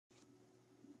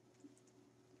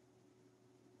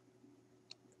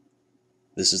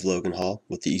This is Logan Hall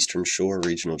with the Eastern Shore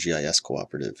Regional GIS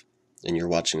Cooperative, and you're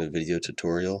watching a video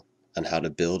tutorial on how to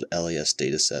build LAS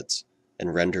datasets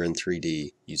and render in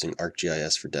 3D using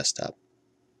ArcGIS for desktop.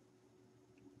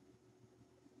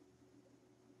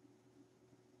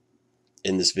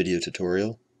 In this video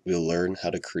tutorial, we'll learn how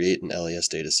to create an LAS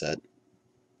dataset,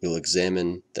 we'll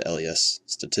examine the LAS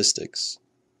statistics,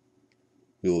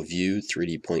 we will view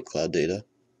 3D point cloud data,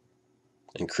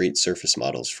 and create surface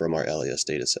models from our LAS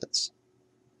datasets.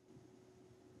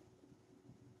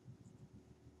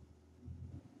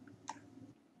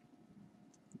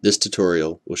 This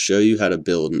tutorial will show you how to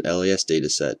build an LAS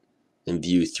dataset and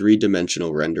view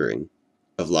three-dimensional rendering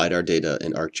of LiDAR data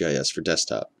in ArcGIS for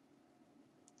desktop.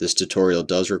 This tutorial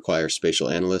does require Spatial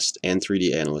Analyst and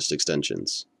 3D Analyst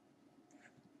extensions.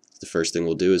 The first thing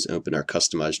we'll do is open our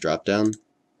Customize dropdown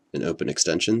and open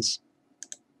Extensions.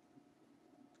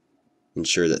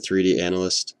 Ensure that 3D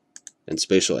Analyst and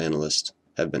Spatial Analyst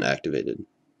have been activated.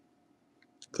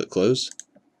 Click Close.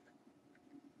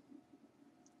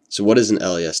 So what is an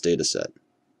LAS dataset?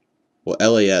 Well,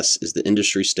 LAS is the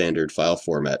industry standard file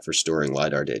format for storing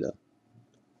LiDAR data.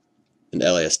 An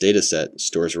LAS dataset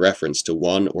stores reference to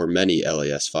one or many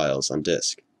LAS files on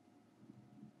disk.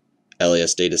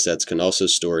 LAS datasets can also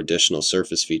store additional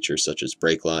surface features such as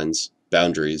break lines,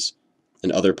 boundaries,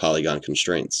 and other polygon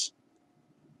constraints.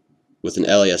 With an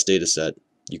LAS dataset,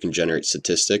 you can generate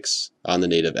statistics on the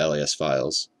native LAS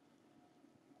files.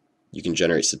 You can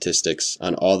generate statistics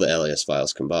on all the LAS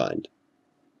files combined.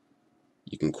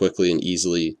 You can quickly and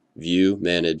easily view,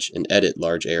 manage, and edit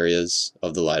large areas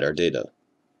of the LiDAR data.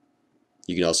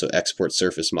 You can also export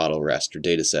surface model raster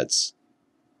datasets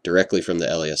directly from the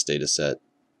LAS dataset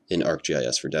in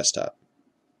ArcGIS for desktop.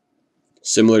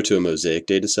 Similar to a mosaic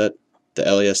dataset, the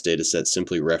LAS dataset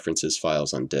simply references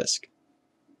files on disk.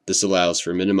 This allows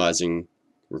for minimizing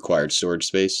required storage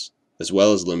space, as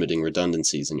well as limiting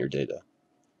redundancies in your data.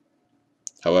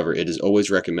 However, it is always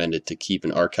recommended to keep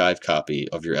an archived copy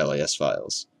of your LAS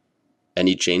files.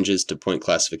 Any changes to point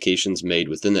classifications made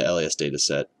within the LAS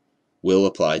dataset will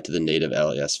apply to the native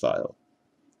LAS file.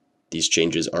 These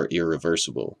changes are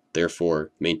irreversible,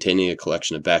 therefore, maintaining a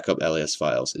collection of backup LAS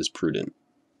files is prudent.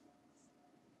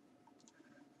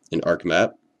 In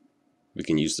ArcMap, we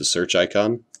can use the search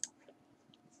icon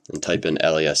and type in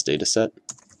LAS dataset.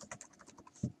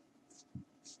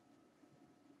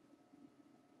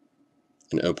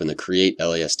 And open the Create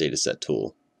LAS Dataset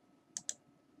tool.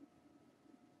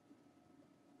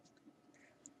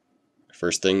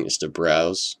 First thing is to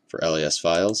browse for LAS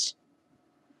files.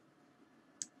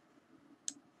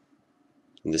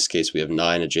 In this case, we have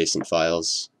 9 adjacent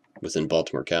files within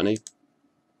Baltimore County.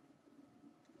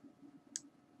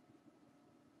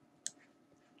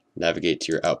 Navigate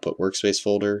to your Output Workspace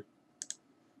folder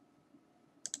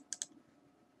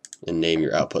and name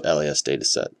your Output LAS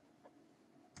dataset.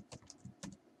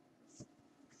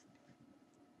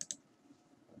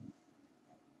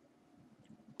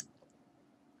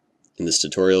 In this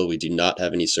tutorial, we do not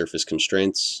have any surface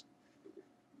constraints.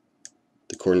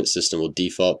 The coordinate system will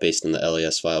default based on the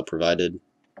LAS file provided,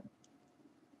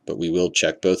 but we will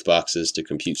check both boxes to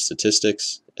compute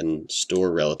statistics and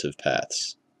store relative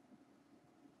paths.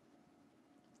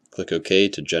 Click OK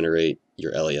to generate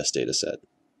your LAS dataset.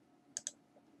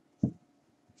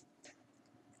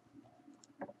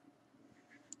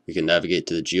 We can navigate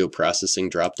to the Geoprocessing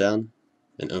dropdown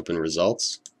and open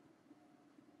Results.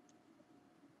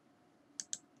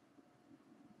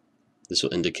 This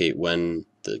will indicate when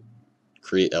the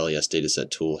Create LAS Dataset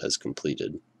tool has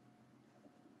completed.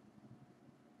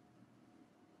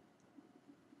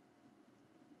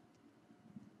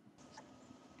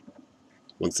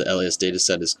 Once the LAS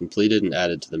dataset is completed and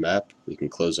added to the map, we can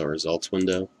close our results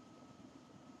window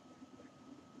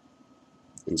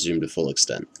and zoom to full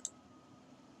extent.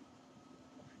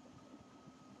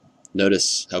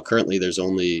 Notice how currently there's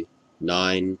only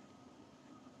 9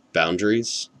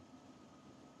 boundaries.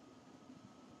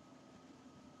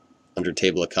 Under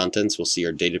Table of Contents, we'll see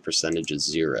our data percentage is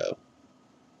 0.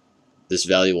 This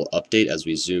value will update as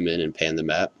we zoom in and pan the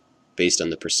map based on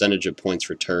the percentage of points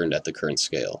returned at the current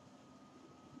scale.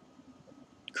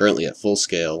 Currently at full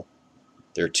scale,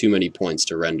 there are too many points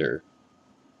to render,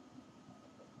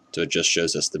 so it just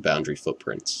shows us the boundary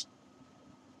footprints.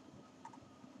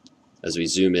 As we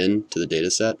zoom in to the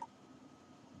dataset,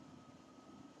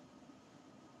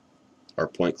 our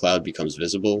point cloud becomes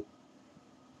visible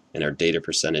and our data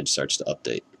percentage starts to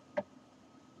update.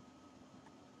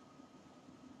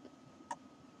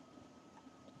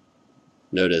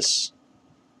 Notice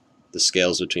the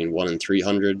scales between 1 and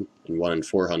 300 and 1 and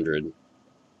 400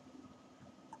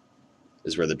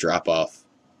 is where the drop-off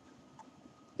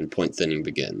and point thinning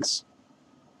begins.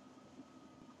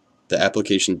 The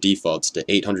application defaults to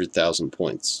 800,000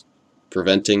 points,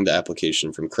 preventing the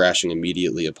application from crashing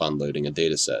immediately upon loading a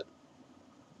dataset.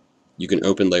 You can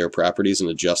open layer properties and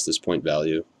adjust this point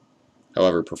value.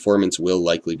 However, performance will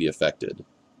likely be affected.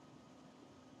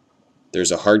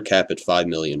 There's a hard cap at 5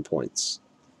 million points.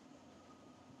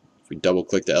 If we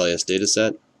double-click the LAS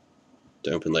dataset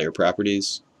to open layer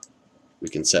properties, we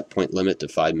can set point limit to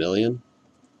 5 million.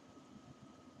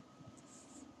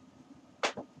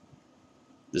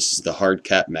 This is the hard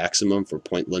cap maximum for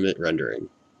point limit rendering.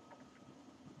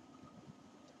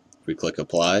 If we click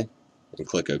Apply and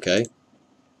click OK,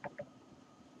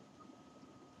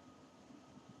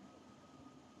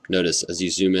 notice as you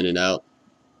zoom in and out,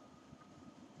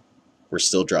 we're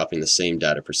still dropping the same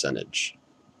data percentage.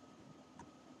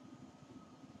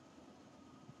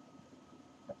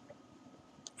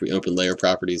 If we open layer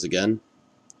properties again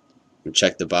and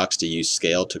check the box to use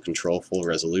scale to control full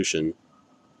resolution,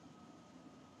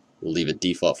 we'll leave it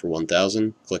default for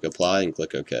 1000, click Apply and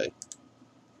click OK.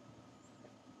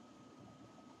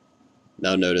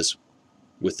 Now notice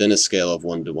within a scale of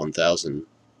 1 to 1000,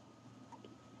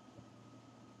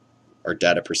 our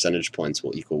data percentage points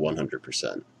will equal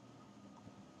 100%.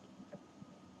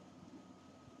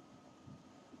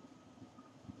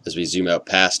 As we zoom out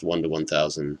past 1 to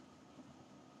 1000,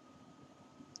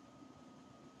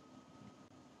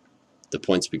 the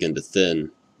points begin to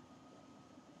thin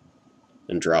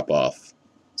and drop off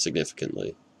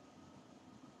significantly.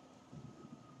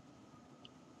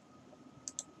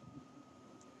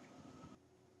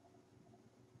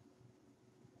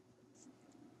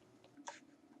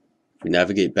 If we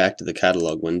navigate back to the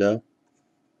catalog window,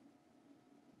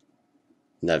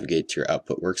 navigate to your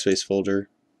Output Workspace folder,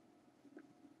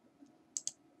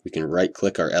 we can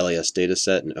right-click our LAS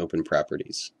dataset and open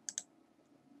Properties.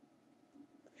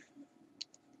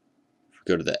 If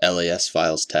we go to the LAS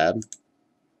Files tab,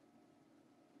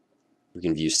 we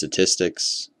can view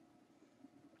statistics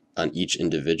on each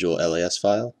individual LAS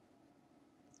file.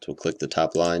 So we'll click the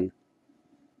top line,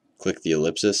 click the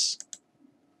ellipsis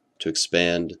to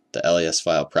expand the LAS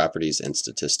file properties and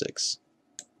statistics.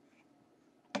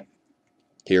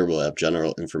 Here we'll have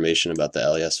general information about the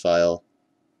LAS file,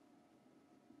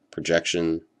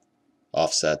 projection,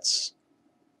 offsets,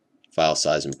 file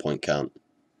size and point count,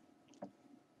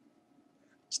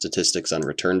 statistics on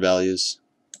return values,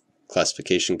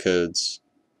 classification codes,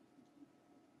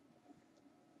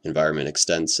 environment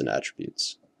extents, and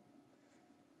attributes.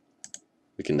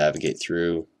 We can navigate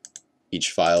through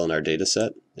each file in our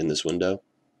dataset in this window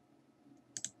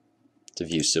to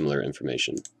view similar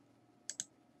information.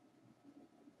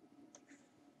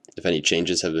 If any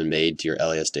changes have been made to your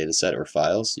LAS dataset or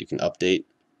files, you can update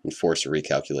and force a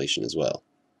recalculation as well.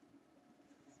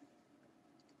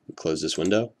 Close this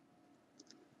window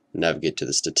and navigate to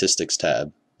the Statistics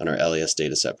tab on our LAS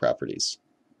dataset properties.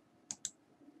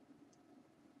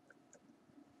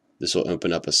 This will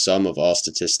open up a sum of all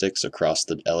statistics across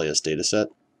the LAS dataset,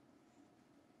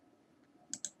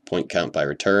 point count by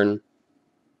return,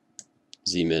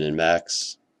 Z-min and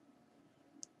max,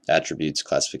 attributes,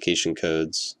 classification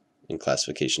codes, and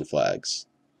classification flags.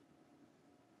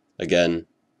 Again,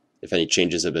 if any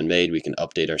changes have been made, we can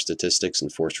update our statistics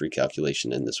and force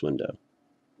recalculation in this window.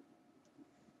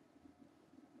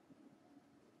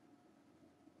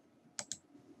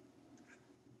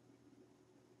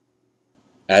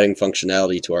 Adding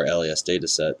functionality to our LAS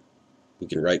dataset, we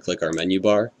can right-click our menu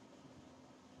bar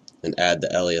and add the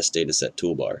LAS dataset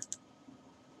toolbar.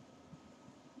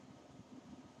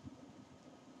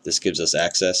 This gives us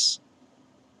access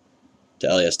to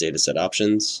LAS dataset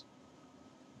options,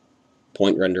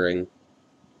 point rendering,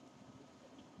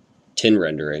 tin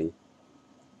rendering,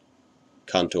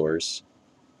 contours,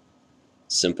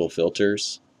 simple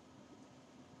filters,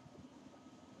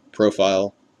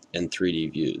 profile, and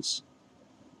 3D views.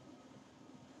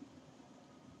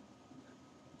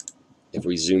 If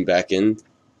we zoom back in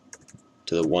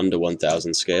to the 1 to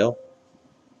 1000 scale,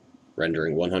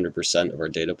 rendering 100% of our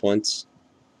data points,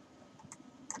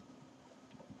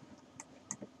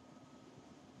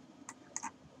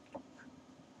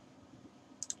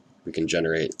 we can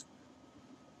generate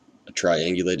a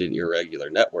triangulated irregular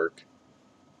network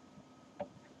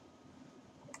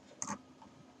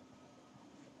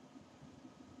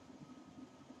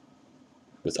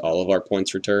with all of our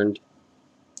points returned.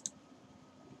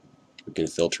 We can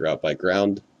filter out by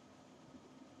ground,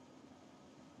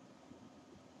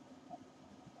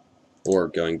 or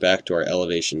going back to our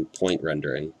elevation point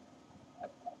rendering,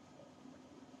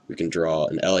 we can draw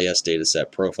an LAS dataset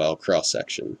profile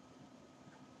cross-section.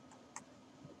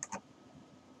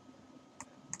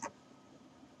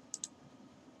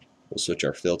 We'll switch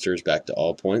our filters back to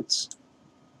all points.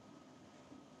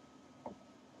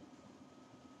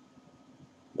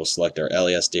 We'll select our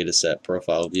LAS Dataset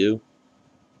profile view.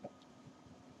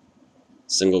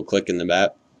 Single click in the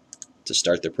map to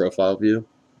start the profile view.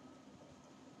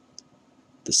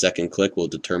 The second click will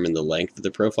determine the length of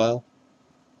the profile.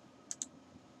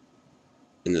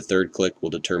 And the third click will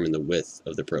determine the width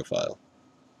of the profile.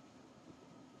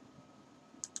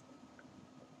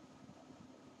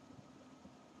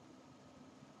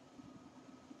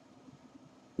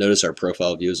 Notice our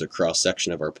profile view is a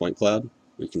cross-section of our point cloud.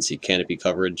 We can see canopy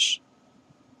coverage,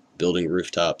 building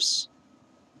rooftops,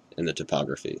 and the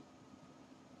topography.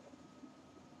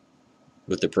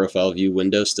 With the profile view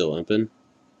window still open,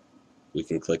 we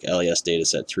can click LAS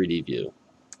Dataset 3D View.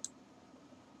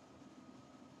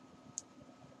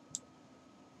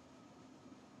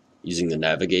 Using the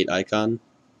navigate icon,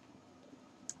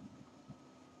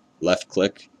 left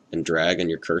click and drag on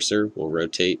your cursor will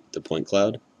rotate the point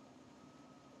cloud.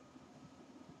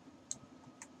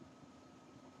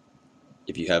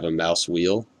 If you have a mouse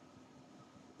wheel,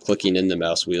 clicking in the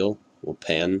mouse wheel will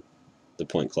pan the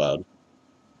point cloud.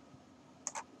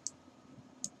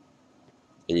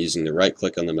 And using the right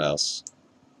click on the mouse,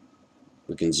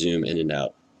 we can zoom in and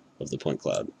out of the point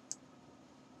cloud.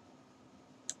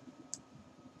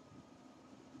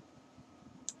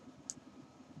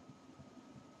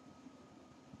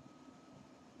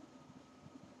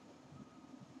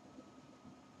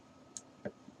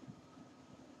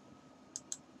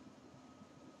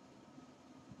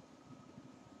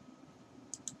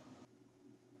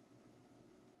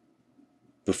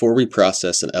 Before we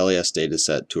process an LAS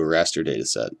dataset to a raster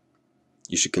dataset,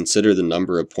 you should consider the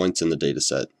number of points in the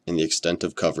dataset and the extent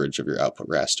of coverage of your output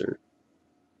raster.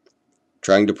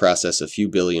 Trying to process a few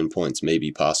billion points may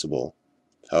be possible,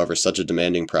 however such a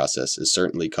demanding process is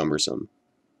certainly cumbersome.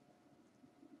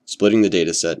 Splitting the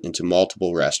dataset into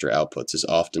multiple raster outputs is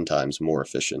oftentimes more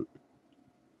efficient.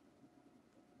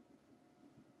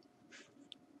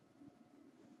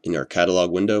 In our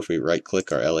catalog window, if we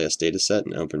right-click our LAS dataset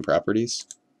and open Properties,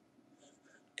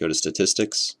 go to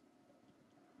Statistics,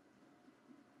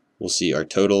 we'll see our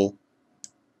total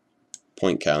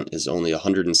point count is only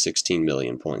 116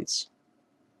 million points.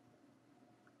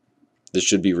 This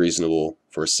should be reasonable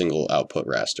for a single output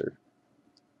raster.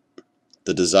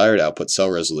 The desired output cell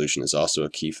resolution is also a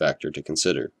key factor to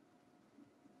consider.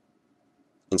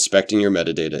 Inspecting your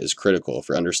metadata is critical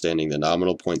for understanding the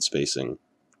nominal point spacing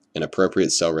and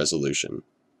appropriate cell resolution.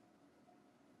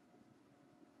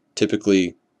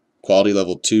 Typically, quality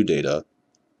level 2 data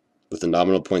with a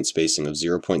nominal point spacing of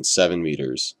 0.7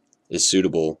 meters is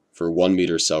suitable for 1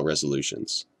 meter cell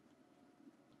resolutions.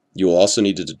 You will also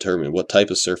need to determine what type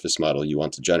of surface model you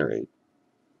want to generate.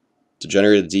 To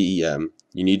generate a DEM,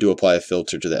 you need to apply a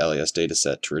filter to the LAS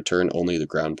dataset to return only the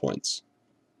ground points.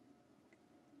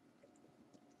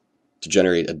 To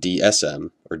generate a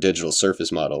DSM, or digital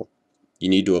surface model, you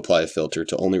need to apply a filter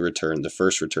to only return the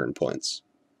first return points.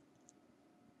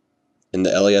 In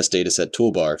the LAS Dataset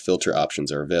toolbar, filter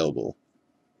options are available.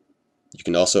 You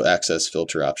can also access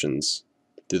filter options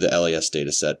through the LAS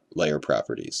Dataset layer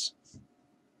properties.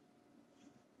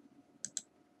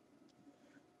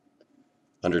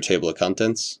 Under Table of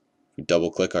Contents, we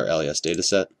double-click our LAS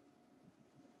Dataset.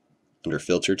 Under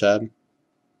Filter tab,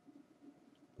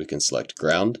 we can select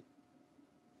Ground,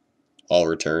 All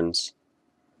Returns,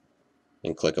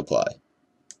 and click Apply.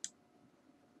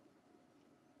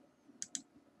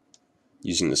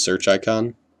 Using the search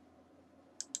icon,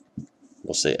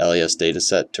 we'll say LAS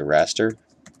Dataset to raster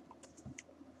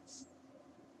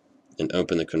and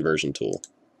open the conversion tool.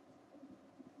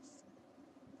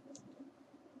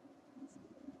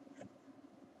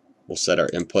 We'll set our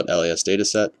input LAS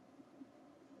dataset,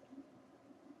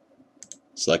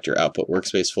 select your output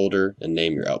workspace folder, and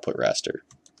name your output raster.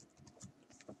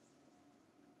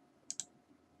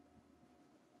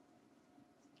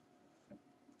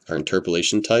 Our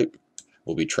interpolation type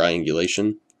will be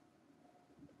triangulation,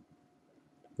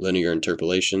 linear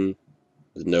interpolation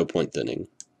with no point thinning.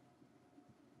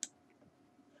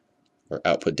 Our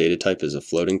output data type is a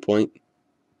floating point,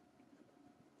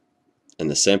 and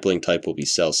the sampling type will be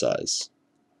cell size.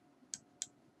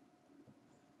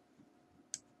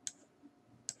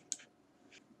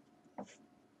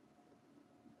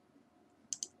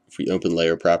 If we open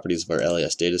layer properties of our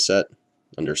LAS dataset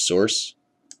under Source,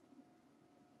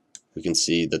 we can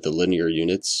see that the linear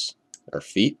units are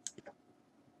feet.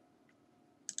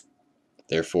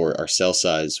 Therefore, our cell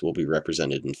size will be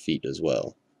represented in feet as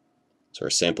well. So our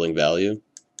sampling value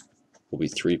will be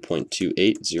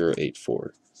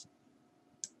 3.28084.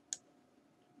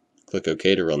 Click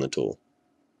OK to run the tool.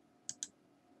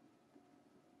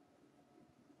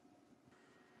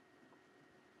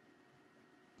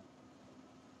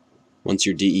 Once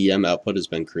your DEM output has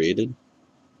been created,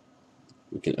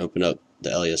 we can open up the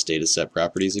LAS Dataset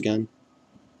properties again.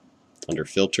 Under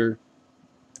Filter,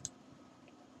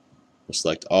 we'll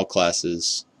select All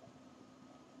Classes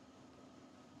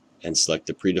and select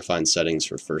the predefined settings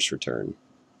for first return,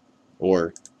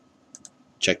 or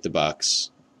check the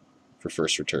box for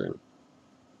first return.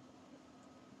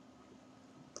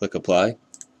 Click Apply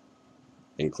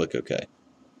and click OK.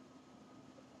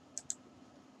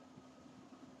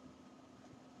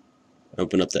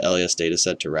 Open up the LAS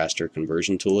Dataset to Raster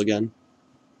Conversion tool again.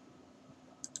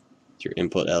 Your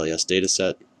input LAS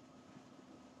Dataset.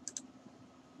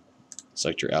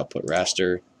 Select your output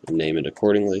raster and name it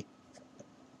accordingly.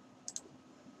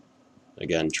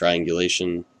 Again,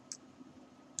 triangulation.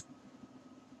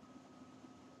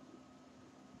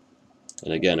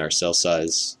 And again, our cell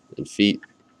size in feet,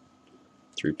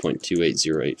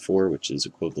 3.28084, which is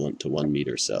equivalent to 1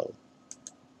 meter cell.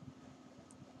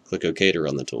 Click OK to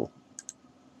run the tool.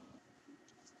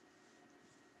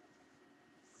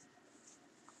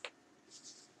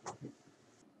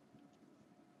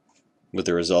 With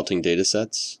the resulting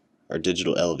datasets, our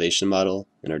digital elevation model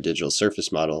and our digital surface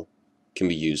model can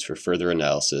be used for further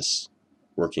analysis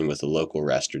working with a local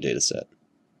raster dataset.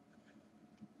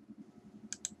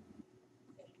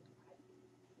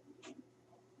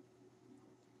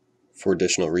 For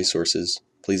additional resources,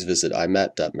 please visit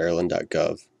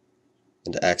imat.maryland.gov,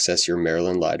 and to access your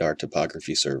Maryland LiDAR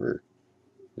topography server,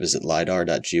 visit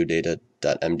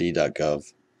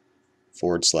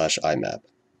lidar.geodata.md.gov/IMAP.